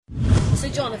So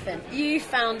Jonathan, you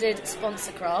founded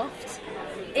SponsorCraft.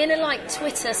 In a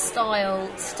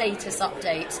Twitter-style status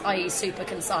update, i.e. super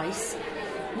concise,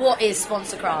 what is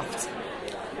SponsorCraft?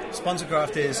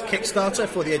 SponsorCraft is Kickstarter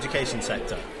for the education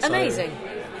sector. Amazing.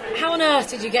 How on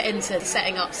earth did you get into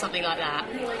setting up something like that?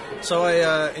 So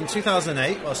in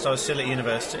 2008, whilst I was still at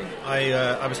university,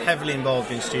 I was heavily involved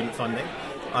in student funding.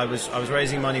 I was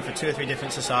raising money for 2 or 3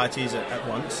 different societies at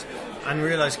once, and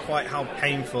realised quite how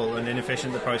painful and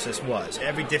inefficient the process was.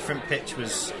 Every different pitch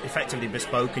was effectively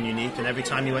bespoke and unique, and every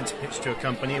time you went to pitch to a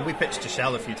company, and we pitched to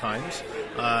Shell a few times,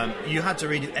 you had to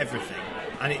read everything,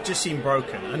 and it just seemed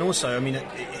broken. And also,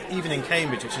 even in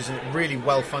Cambridge, which is a really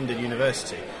well-funded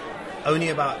university, only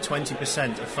about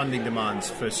 20% of funding demands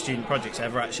for student projects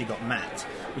ever actually got met,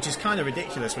 which is kind of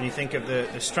ridiculous when you think of the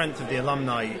strength of the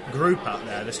alumni group out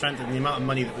there, the strength of the amount of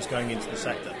money that was going into the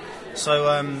sector.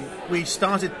 So we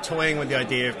started toying with the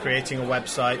idea of creating a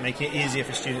website, making it easier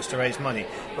for students to raise money,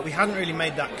 but we hadn't really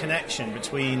made that connection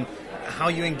between how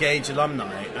you engage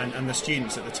alumni and the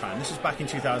students at the time. This was back in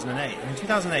 2008. And in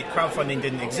 2008, crowdfunding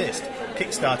didn't exist.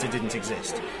 Kickstarter didn't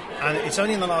exist. And it's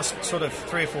only in the last sort of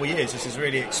 3 or 4 years this has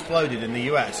really exploded in the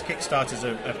US. Kickstarter is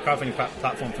a crowdfunding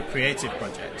platform for creative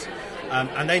projects.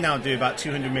 And they now do about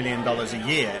 $200 million a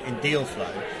year in deal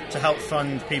flow to help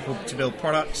fund people to build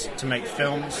products, to make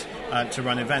films, to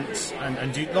run events,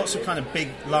 and do lots of kind of big,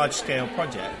 large-scale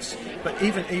projects. But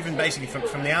even basically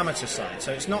from the amateur side.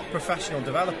 So it's not professional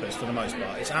developers for the most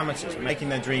part. It's amateurs making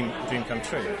their dream come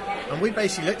true. And we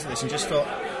basically looked at this and just thought,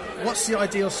 what's the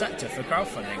ideal sector for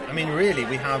crowdfunding? Really,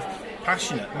 we have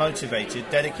passionate, motivated,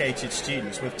 dedicated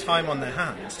students with time on their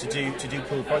hands to do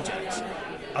cool projects.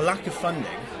 A lack of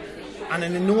funding, and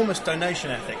an enormous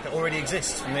donation ethic that already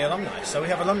exists from the alumni. So we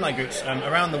have alumni groups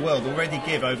around the world already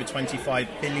give over $25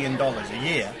 billion a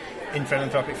year in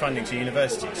philanthropic funding to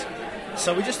universities.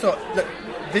 So we just thought, look,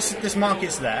 this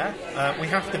market's there. We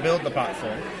have to build the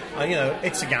platform.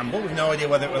 It's a gamble. We've no idea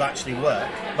whether it will actually work,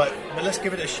 but let's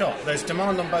give it a shot. There's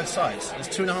demand on both sides. There's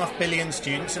 2.5 billion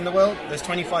students in the world. There's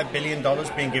 $25 billion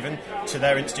being given to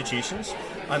their institutions.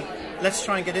 And let's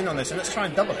try and get in on this, and let's try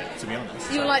and double it, to be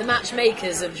honest. You're like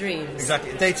matchmakers of dreams.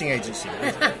 Exactly, a dating agency.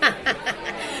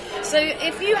 So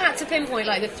if you had to pinpoint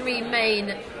the 3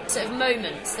 main sort of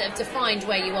moments that have defined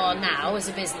where you are now as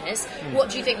a business, what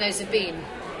do you think those have been?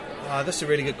 That's a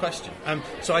really good question.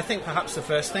 So I think perhaps the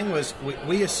first thing was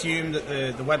we assumed that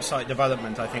the website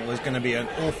development, I think, was going to be an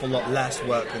awful lot less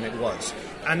work than it was.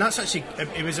 And that's actually,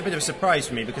 it was a bit of a surprise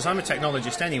for me because I'm a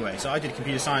technologist anyway. So I did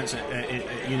computer science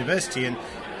at university and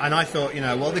I thought,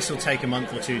 this will take a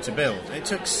month or 2 to build. It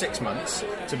took 6 months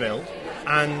to build.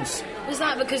 And was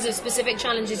that because of specific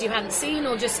challenges you hadn't seen,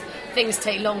 or just things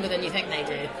take longer than you think they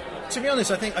do? To be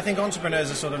honest, I think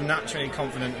entrepreneurs are sort of naturally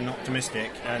confident and optimistic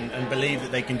and believe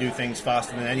that they can do things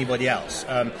faster than anybody else.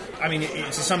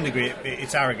 To some degree,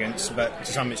 it's arrogance, but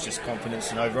to some it's just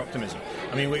confidence and over-optimism.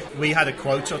 We had a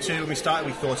quote or 2 when we started.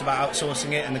 We thought about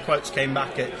outsourcing it, and the quotes came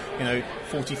back at,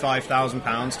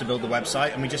 £45,000 to build the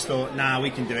website, and we just thought, we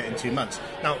can do it in 2 months.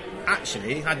 Now,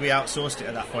 actually, had we outsourced it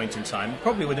at that point in time, it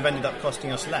probably would have ended up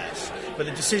costing us less. But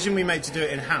the decision we made to do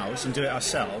it in-house and do it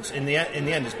ourselves, in the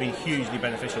end, has been hugely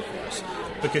beneficial for us,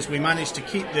 because we managed to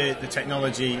keep the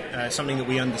technology something that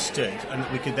we understood and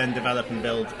that we could then develop and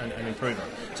build and improve on.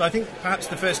 So I think perhaps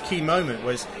the first key moment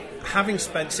was having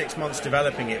spent 6 months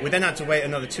developing it. We then had to wait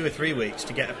another 2 or 3 weeks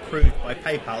to get approved by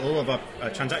PayPal. All of our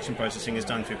transaction processing is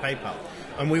done through PayPal.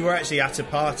 And we were actually at a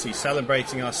party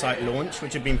celebrating our site launch,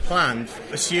 which had been planned,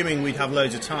 assuming we'd have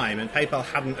loads of time, and PayPal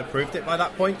hadn't approved it by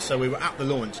that point, so we were at the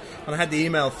launch. And I had the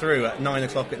email through at 9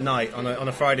 o'clock at night on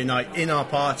a Friday night in our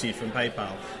party from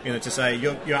PayPal, to say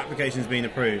your application's been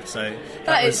approved. So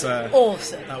that was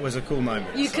awesome. That was a cool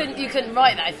moment. You couldn't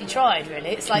write that if you tried, really.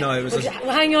 It's like, no, it was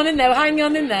hang on in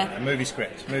there. A movie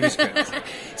script.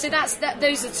 So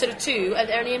those are sort of 2. Are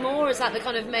there any more? Is that the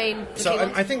kind of main? So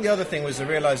I think the other thing was the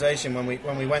realisation when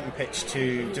we went and pitched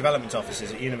to development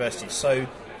offices at universities. So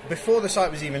before the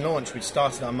site was even launched, we'd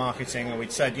started our marketing and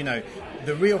we'd said,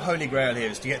 the real holy grail here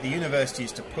is to get the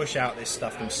universities to push out this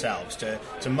stuff themselves,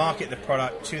 to market the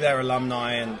product to their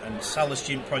alumni and sell the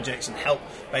student projects and help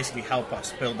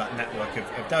us build that network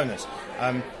of donors.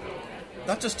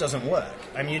 That just doesn't work.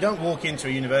 You don't walk into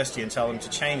a university and tell them to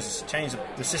change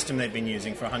the system they've been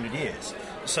using for 100 years.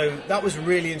 So that was a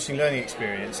really interesting learning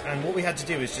experience, and what we had to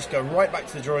do is just go right back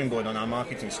to the drawing board on our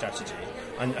marketing strategy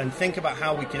and think about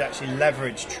how we could actually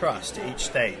leverage trust at each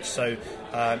stage. So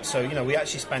we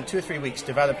actually spent 2 or 3 weeks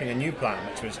developing a new plan,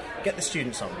 which was get the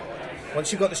students on board.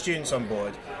 Once you've got the students on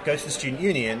board, go to the student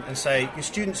union and say, your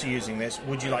students are using this,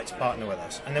 would you like to partner with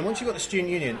us? And then once you've got the student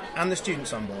union and the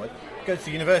students on board, go to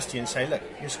the university and say, look,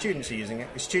 your students are using it,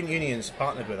 your student union's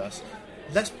partnered with us,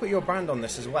 let's put your brand on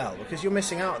this as well, because you're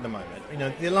missing out at the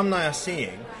moment. The alumni are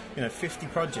seeing 50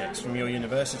 projects from your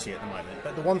university at the moment,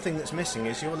 but the one thing that's missing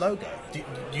is your logo. Do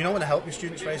you not want to help your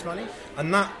students raise money?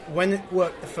 And that, when it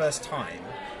worked the first time,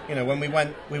 when we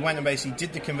went and basically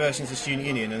did the conversion to the student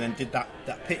union and then did that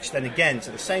pitch then again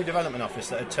to the same development office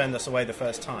that had turned us away the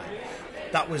first time,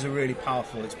 that was a really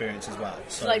powerful experience as well. So,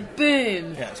 it's like,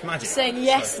 boom! Yeah, it's magic. Saying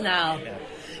yes now. Yeah.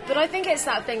 But I think it's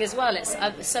that thing as well. It's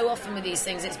so often with these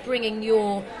things, it's bringing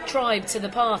your tribe to the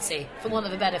party, for want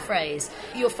of a better phrase.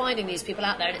 You're finding these people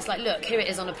out there, and it's like, look, here it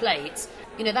is on a plate.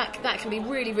 That can be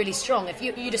really, really strong. If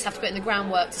you just have to put in the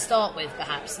groundwork to start with,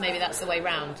 perhaps. Maybe that's the way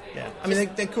round. Yeah. I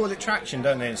mean, they call it traction,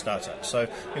 don't they, in startups? So,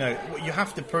 you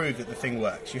have to prove that the thing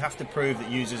works. You have to prove that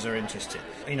users are interested.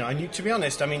 And to be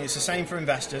honest, I mean, it's the same for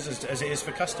investors as it is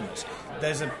for customers.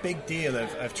 There's a big deal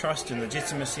of trust and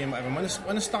legitimacy and whatever.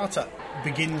 When a startup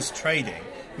begins trading,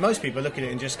 most people look at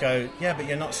it and just go, yeah, but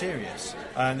you're not serious.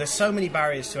 There's so many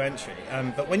barriers to entry.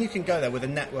 But when you can go there with a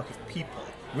network of people,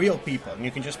 real people, and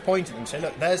you can just point at them and say,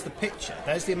 look, there's the picture,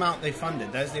 there's the amount they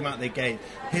funded, there's the amount they gave,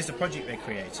 here's the project they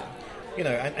created.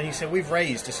 And you say, we've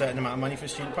raised a certain amount of money for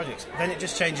student projects, then it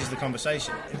just changes the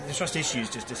conversation. The trust issues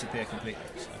just disappear completely.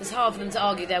 So. It's hard for them to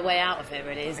argue their way out of it,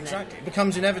 really, isn't it? Exactly. It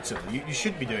becomes inevitable. You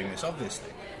should be doing this,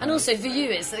 obviously. And also for you,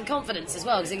 it's the confidence as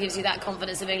well, because it gives you that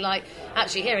confidence of being like,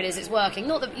 actually, here it is, it's working.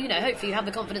 Not that, hopefully you have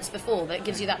the confidence before, but it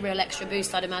gives you that real extra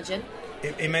boost, I'd imagine.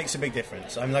 It makes a big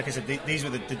difference. I mean, like I said, these were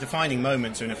the defining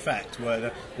moments, in effect,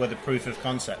 were the proof of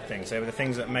concept things. They were the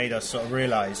things that made us sort of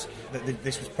realise that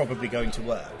this was probably going to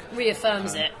work.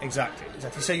 Reaffirms it. Exactly.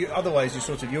 So otherwise,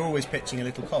 you're always pitching a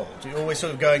little cold. You're always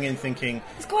sort of going in thinking,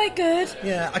 it's quite good.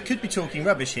 Yeah, I could be talking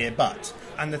rubbish here, but...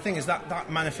 And the thing is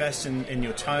that manifests in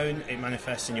your tone, it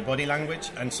manifests in your body language,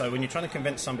 and so when you're trying to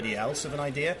convince somebody else of an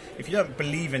idea, if you don't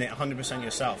believe in it 100%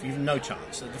 yourself, you've no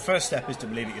chance. So the first step is to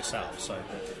believe it yourself. So,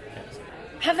 yeah.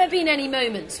 Have there been any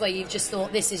moments where you've just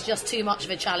thought, this is just too much of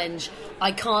a challenge,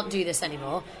 I can't do this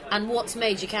anymore, and what's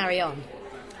made you carry on?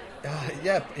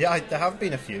 Yeah, there have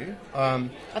been a few. I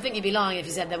think you'd be lying if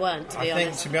you said there weren't, to be honest.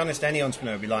 I think, to be honest, any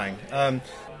entrepreneur would be lying.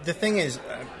 The thing is,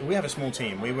 we have a small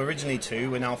team. We were originally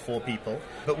 2, we're now 4 people.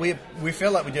 But we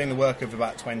feel like we're doing the work of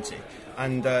about 20.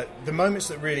 And the moments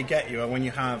that really get you are when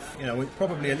you have, we're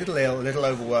probably a little ill, a little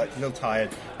overworked, a little tired,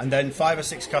 and then 5 or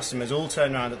 6 customers all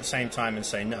turn around at the same time and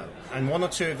say no. And 1 or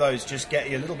 2 of those just get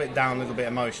you a little bit down, a little bit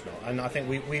emotional. And I think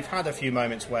we've had a few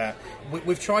moments where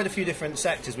we've tried a few different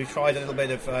sectors. We've tried a little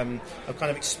bit of kind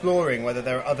of exploring whether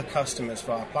there are other customers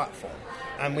for our platform.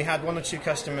 And we had 1 or 2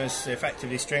 customers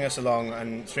effectively string us along,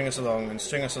 and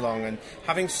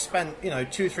having spent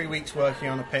 2 or 3 weeks working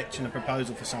on a pitch and a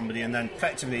proposal for somebody, and then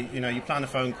effectively you plan a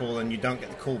phone call and you don't get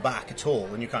the call back at all,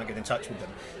 and you can't get in touch with them.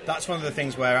 That's one of the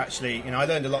things where actually I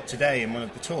learned a lot today in one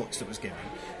of the talks that was given.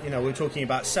 We were talking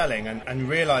about selling and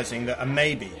realising that a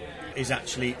maybe is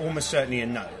actually almost certainly a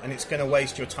no, and it's going to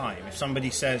waste your time. If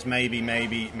somebody says maybe,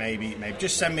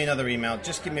 just send me another email,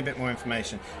 just give me a bit more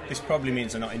information, this probably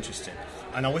means they're not interested.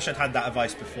 And I wish I'd had that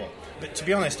advice before. But to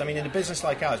be honest, I mean, in a business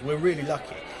like ours, we're really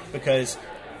lucky, because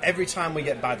every time we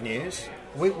get bad news,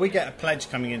 we get a pledge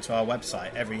coming into our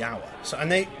website every hour. So,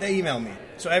 and they email me.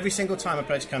 So every single time a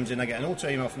pledge comes in, I get an auto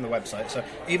email from the website. So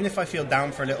even if I feel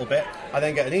down for a little bit, I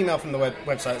then get an email from the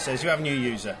website that says you have a new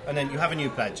user, and then you have a new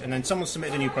pledge, and then someone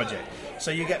submitted a new project.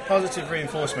 So you get positive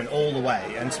reinforcement all the way.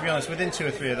 And to be honest, within 2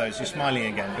 or 3 of those, you're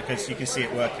smiling again because you can see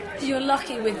it working. You're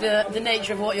lucky with the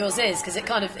nature of what yours is, because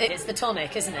it's the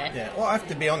tonic, isn't it? Yeah. Well, I have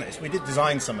to be honest. We did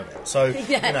design some of it, so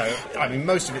yeah. I mean,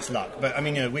 most of it's luck. But I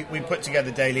mean, we put together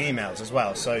daily emails as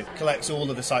well. So collects all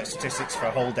of the site statistics for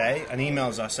a whole day and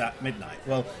emails us at midnight.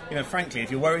 Well, frankly,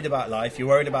 if you're worried about life, you're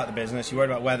worried about the business, you're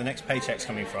worried about where the next paycheck's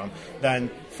coming from,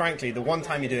 then frankly, the one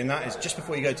time you're doing that is just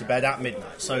before you go to bed at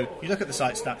midnight. So you look at the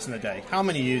site stats in a day, how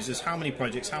many users, how many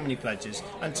projects, how many pledges,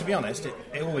 and to be honest,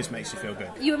 it always makes you feel good.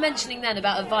 You were mentioning then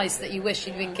about advice that you wish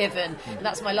you'd been given, and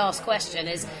that's my last question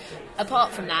is,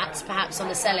 apart from that, perhaps on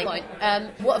the selling point,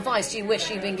 what advice do you wish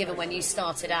you'd been given when you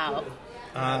started out?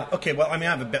 Okay, well, I mean,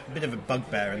 I have a bit of a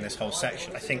bugbear in this whole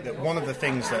section. I think that one of the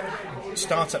things that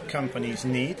startup companies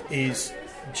need is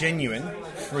genuine,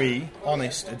 free,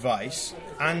 honest advice,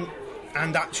 and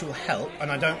and actual help.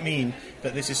 And I don't mean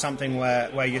that this is something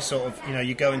where you sort of,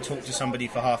 you go and talk to somebody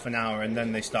for half an hour and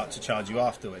then they start to charge you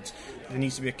afterwards. There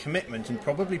needs to be a commitment, and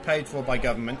probably paid for by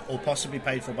government or possibly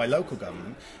paid for by local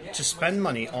government, to spend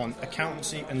money on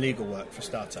accountancy and legal work for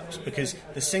startups, because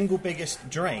the single biggest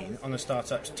drain on a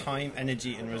startup's time,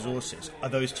 energy and resources are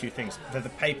those two things. They're the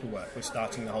paperwork with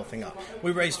starting the whole thing up.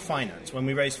 We raised finance. When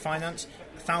we raised finance,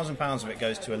 £1,000 of it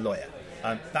goes to a lawyer.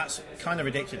 That's kind of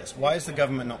ridiculous. Why is the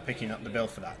government not picking up the bill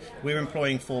for that? We're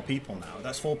employing 4 people now.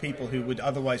 That's 4 people who would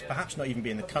otherwise perhaps not even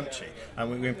be in the country.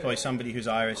 And we employ somebody who's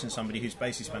Irish and somebody who's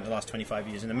basically spent the last 25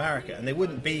 years in America. And they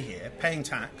wouldn't be here paying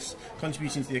tax,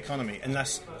 contributing to the economy,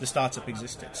 unless the startup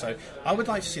existed. So I would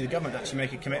like to see the government actually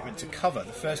make a commitment to cover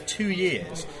the first 2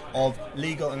 years of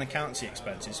legal and accountancy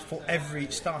expenses for every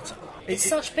startup. It's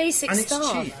such basic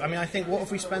stuff. And it's cheap. I mean, I think, what have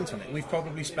we spent on it? We've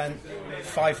probably spent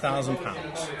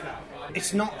 £5,000.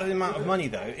 It's not the amount of money,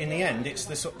 though. In the end, it's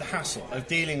the hassle of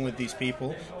dealing with these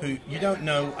people who you don't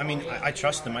know. I mean, I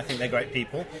trust them. I think they're great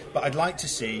people. But I'd like to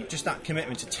see just that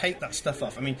commitment to take that stuff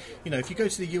off. I mean, if you go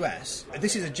to the US,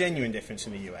 this is a genuine difference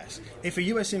in the US. If a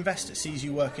US investor sees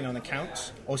you working on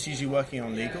accounts or sees you working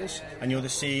on legals, and you're the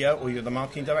CEO or you're the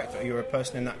marketing director or you're a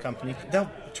person in that company,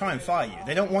 they'll try and fire you.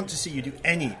 They don't want to see you do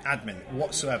any admin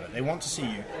whatsoever. They want to see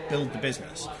you build the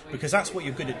business, because that's what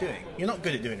you're good at doing. You're not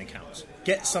good at doing accounts.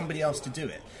 Get somebody else to do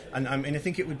it. And I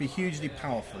think it would be hugely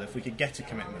powerful if we could get a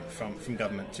commitment from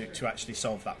government to actually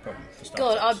solve that problem for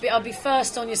startups. God, I'd be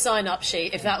first on your sign-up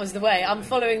sheet if that was the way. I'm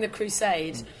following the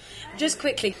crusade. Just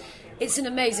quickly, it's an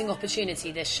amazing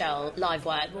opportunity, this Shell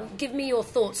LiveWire. Well, give me your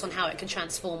thoughts on how it can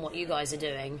transform what you guys are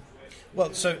doing.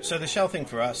 Well, so the Shell thing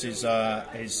for us is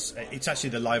it's actually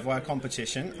the LiveWire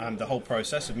competition and the whole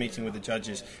process of meeting with the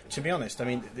judges. To be honest, I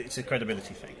mean, it's a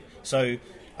credibility thing. So,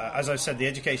 as I've said, the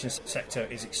education sector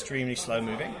is extremely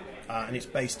slow-moving, and it's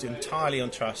based entirely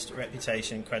on trust,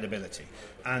 reputation, credibility.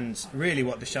 And really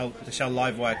what the Shell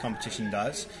LiveWire competition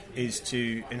does is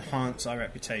to enhance our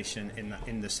reputation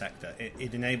in the sector.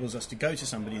 It enables us to go to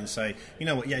somebody and say, you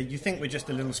know what, yeah, you think we're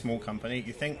just a little small company,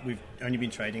 you think we've only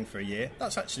been trading for a year.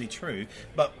 That's actually true,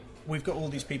 but we've got all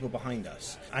these people behind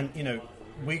us. And,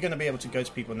 we're going to be able to go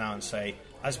to people now and say,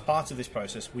 as part of this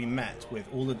process, we met with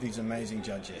all of these amazing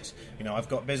judges. I've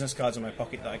got business cards in my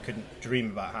pocket that I couldn't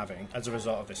dream about having as a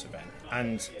result of this event.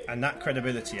 And that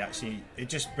credibility, actually, it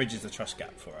just bridges the trust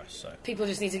gap for us. So people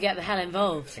just need to get the hell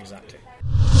involved. Exactly.